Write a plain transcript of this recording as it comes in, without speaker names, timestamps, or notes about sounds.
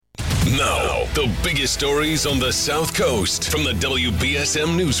Now, the biggest stories on the South Coast from the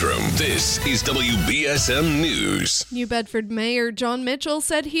WBSM Newsroom. This is WBSM News. New Bedford Mayor John Mitchell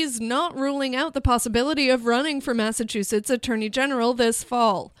said he's not ruling out the possibility of running for Massachusetts Attorney General this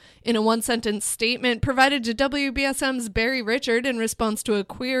fall. In a one-sentence statement provided to WBSM's Barry Richard in response to a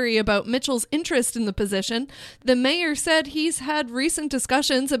query about Mitchell's interest in the position, the mayor said he's had recent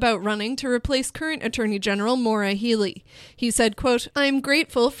discussions about running to replace current Attorney General Maura Healey. He said, quote, "I'm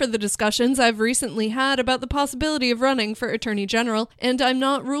grateful for the discussions I've recently had about the possibility of running for Attorney General, and I'm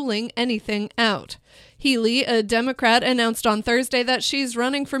not ruling anything out." Healey, a Democrat, announced on Thursday that she's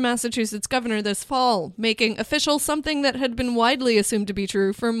running for Massachusetts governor this fall, making official something that had been widely assumed to be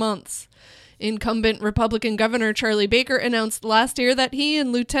true for months. Incumbent Republican Governor Charlie Baker announced last year that he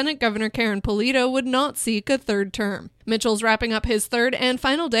and Lieutenant Governor Karen Polito would not seek a third term. Mitchell's wrapping up his third and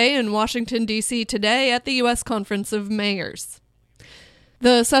final day in Washington, D.C. today at the U.S. Conference of Mayors.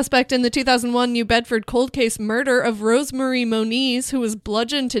 The suspect in the 2001 New Bedford cold case murder of Rosemarie Moniz, who was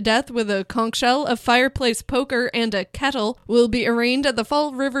bludgeoned to death with a conch shell, a fireplace poker, and a kettle, will be arraigned at the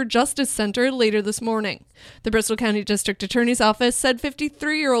Fall River Justice Center later this morning. The Bristol County District Attorney's Office said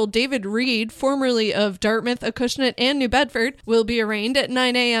 53-year-old David Reed, formerly of Dartmouth, Acushnet, and New Bedford, will be arraigned at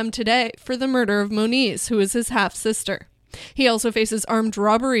 9 a.m. today for the murder of Moniz, who is his half-sister. He also faces armed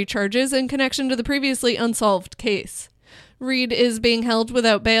robbery charges in connection to the previously unsolved case. Reed is being held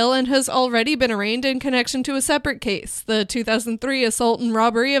without bail and has already been arraigned in connection to a separate case, the 2003 assault and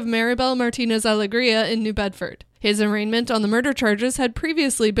robbery of Maribel Martinez Alegria in New Bedford. His arraignment on the murder charges had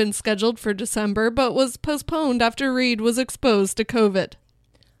previously been scheduled for December, but was postponed after Reed was exposed to COVID.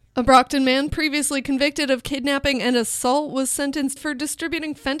 A Brockton man previously convicted of kidnapping and assault was sentenced for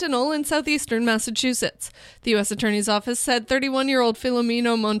distributing fentanyl in southeastern Massachusetts. The U.S. Attorney's Office said 31-year-old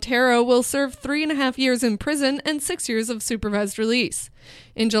Filomeno Montero will serve 3.5 years in prison and 6 years of supervised release.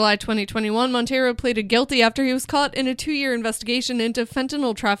 In July 2021, Montero pleaded guilty after he was caught in a 2-year investigation into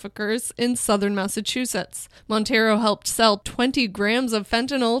fentanyl traffickers in southern Massachusetts. Montero helped sell 20 grams of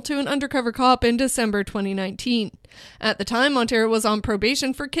fentanyl to an undercover cop in December 2019. At the time, Montero was on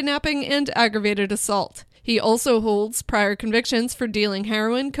probation for kidnapping and aggravated assault. He also holds prior convictions for dealing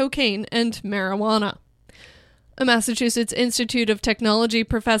heroin, cocaine, and marijuana. A Massachusetts Institute of Technology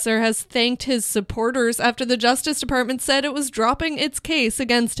professor has thanked his supporters after the Justice Department said it was dropping its case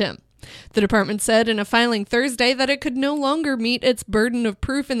against him. The department said in a filing Thursday that it could no longer meet its burden of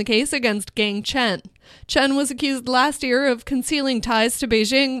proof in the case against Gang Chen. Chen was accused last year of concealing ties to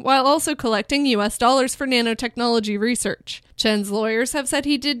Beijing while also collecting U.S. dollars for nanotechnology research. Chen's lawyers have said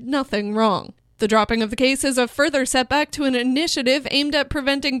he did nothing wrong. The dropping of the case is a further setback to an initiative aimed at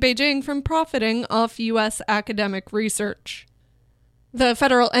preventing Beijing from profiting off U.S. academic research. The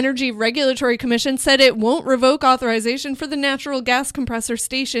Federal Energy Regulatory Commission said it won't revoke authorization for the natural gas compressor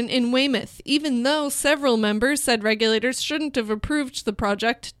station in Weymouth, even though several members said regulators shouldn't have approved the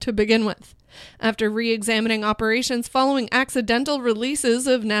project to begin with. After re-examining operations following accidental releases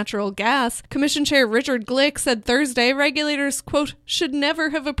of natural gas, Commission Chair Richard Glick said Thursday regulators, quote, should never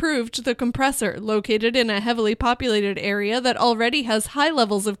have approved the compressor located in a heavily populated area that already has high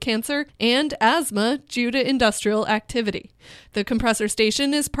levels of cancer and asthma due to industrial activity. The compressor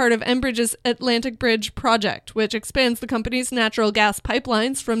station is part of Enbridge's Atlantic Bridge project, which expands the company's natural gas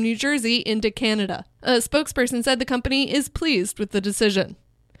pipelines from New Jersey into Canada. A spokesperson said the company is pleased with the decision.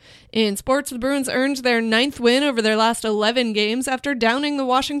 In sports, the Bruins earned their 9th win over their last 11 games after downing the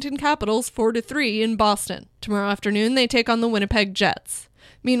Washington Capitals 4-3 in Boston. Tomorrow afternoon, they take on the Winnipeg Jets.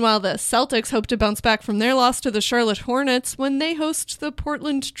 Meanwhile, the Celtics hope to bounce back from their loss to the Charlotte Hornets when they host the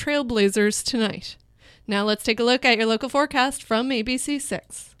Portland Trailblazers tonight. Now let's take a look at your local forecast from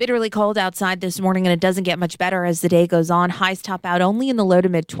ABC6. Bitterly cold outside this morning, and it doesn't get much better as the day goes on. Highs top out only in the low to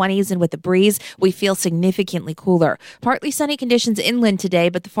mid-20s, and with the breeze, we feel significantly cooler. Partly sunny conditions inland today,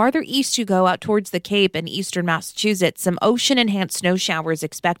 but the farther east you go out towards the Cape and eastern Massachusetts, some ocean-enhanced snow showers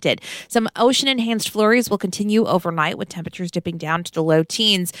expected. Some ocean-enhanced flurries will continue overnight with temperatures dipping down to the low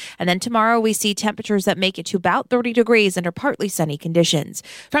teens. And then tomorrow we see temperatures that make it to about 30 degrees under partly sunny conditions.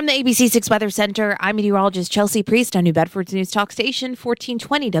 From the ABC6 Weather Center, I'm meteorologist Chelsea Priest on New Bedford's News Talk Station,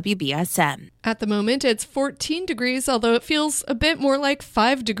 1420 WBSM. At the moment, it's 14 degrees, although it feels a bit more like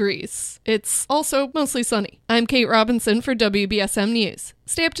 5 degrees. It's also mostly sunny. I'm Kate Robinson for WBSM News.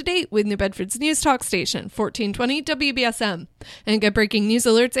 Stay up to date with New Bedford's News Talk Station, 1420 WBSM, and get breaking news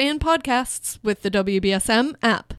alerts and podcasts with the WBSM app.